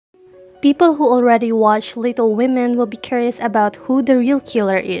People who already watched Little Women will be curious about who the real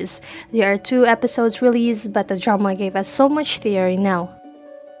killer is. There are 2 episodes released, but the drama gave us so much theory now.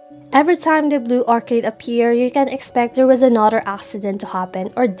 Every time the blue orchid appeared, you can expect there was another accident to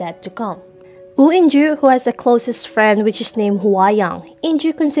happen or death to come. Woo-in-ju, who has the closest friend which is named Hwa-young,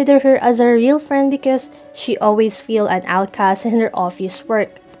 In-ju considered her as a real friend because she always feel an outcast in her office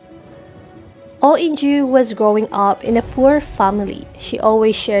work. Oh-in-ju was growing up in a poor family. She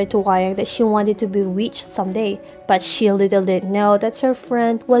always shared to Hwa-young that she wanted to be rich someday, but she little did know that her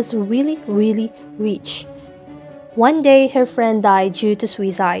friend was really rich. One day, her friend died due to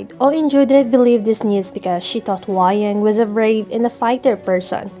suicide. Oh-in-ju didn't believe this news because she thought Hwa-young was a brave and a fighter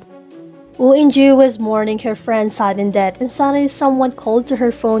person. Woo-in-ju was mourning her friend's sudden death, and suddenly someone called to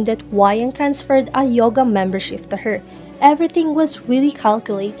her phone that Hwa-young transferred a yoga membership to her. Everything was really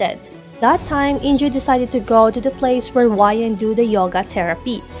calculated. That time, In-ju decided to go to the place where Hwa-young do the yoga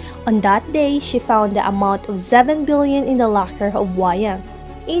therapy. On that day, she found the amount of 7 billion in the locker of Hwa-young.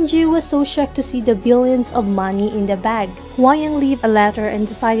 In-ju was so shocked to see the billions of money in the bag. Hwa-young left a letter and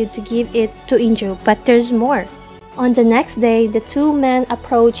decided to give it to In-ju, but there's more. On the next day, the 2 men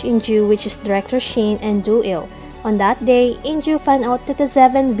approached In-ju, which is Director Shin and Do-il. On that day, In-ju found out that the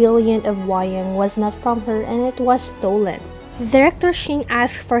 7 billion of Hwa-young was not from her and it was stolen. Director Shin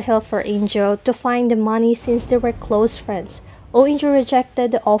asked for help for In-ju to find the money since they were close friends. In-ju rejected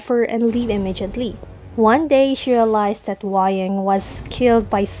the offer and left immediately. One day, she realized that Hwa-young was killed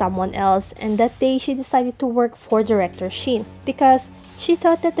by someone else, and that day she decided to work for Director Shin because she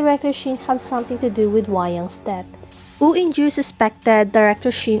thought that Director Shin had something to do with Hwa-young's death. In-ju suspected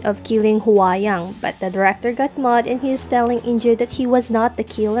Director Shin of killing Hwa-young, but the director got mad and he is telling In-ju that he was not the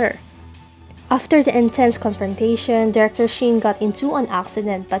killer. After the intense confrontation, Director Shin got into an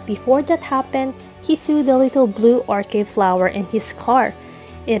accident, but before that happened, he saw the little blue orchid flower in his car.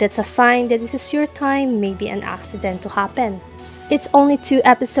 It is a sign that this is your time, maybe an accident to happen. It's only 2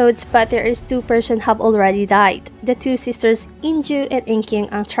 episodes, but there is 2 persons have already died. The 2 sisters In-ju and In-kyung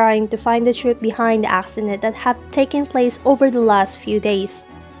are trying to find the truth behind the accident that have taken place over the last few days.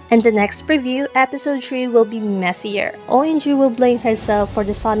 In the next preview, episode 3 will be messier. In-ju will blame herself for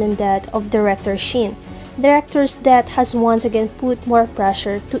the sudden death of Director Shin. Director's death has once again put more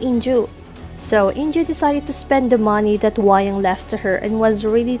pressure to In-ju. So In-ju decided to spend the money that Hwa-young left to her and was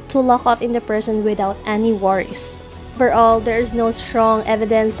ready to lock up in the person without any worries. Overall, there is no strong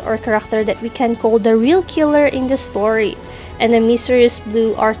evidence or character that we can call the real killer in the story, and the mysterious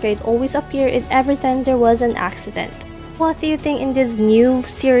blue orchid always appeared every time there was an accident. What do you think in this new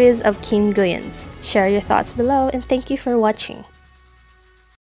series of Kim Go Eun's? Share your thoughts below and thank you for watching.